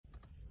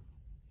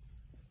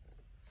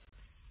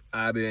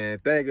I been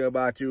thinking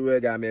about you,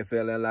 it got me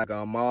feeling like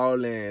I'm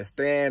all in.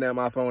 Staring at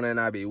my phone and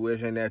I be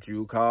wishing that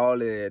you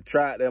call it.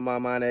 Trapped in my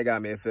mind, it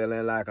got me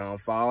feeling like I'm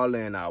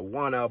falling. I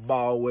wanna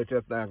ball with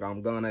you, think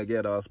I'm gonna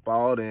get a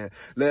Spalding.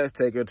 Let's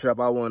take a trip,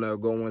 I wanna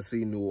go and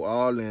see New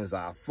Orleans.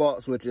 I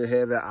fucks with you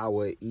heavy, I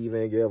would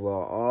even give a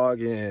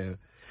organ.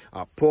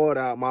 I poured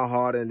out my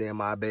heart and then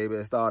my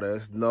baby started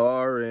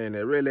snoring. It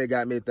really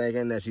got me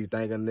thinking that she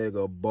think a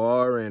nigga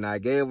boring. I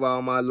gave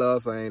all my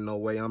love, so ain't no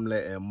way I'm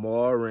letting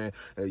more in.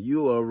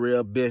 You a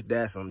real bitch,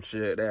 that's some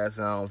shit that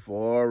sound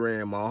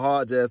foreign. My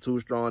heart just too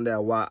strong, that's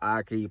why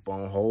I keep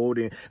on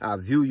holding. I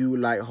view you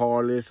like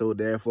Harley, so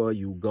therefore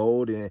you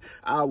golden.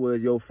 I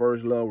was your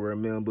first love,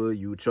 remember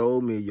you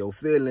chose me. Your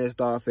feelings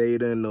start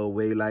fading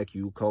away like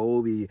you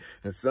Kobe.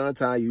 And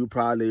sometimes you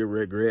probably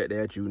regret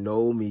that you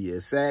know me.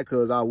 It's sad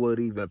cause I would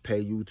even pay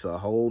you to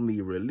hold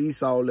me.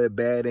 Release all that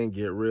bad and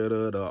get rid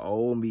of the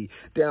old me.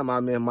 Damn, I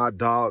mean my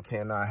dog,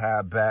 can I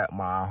have back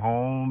my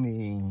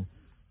homie?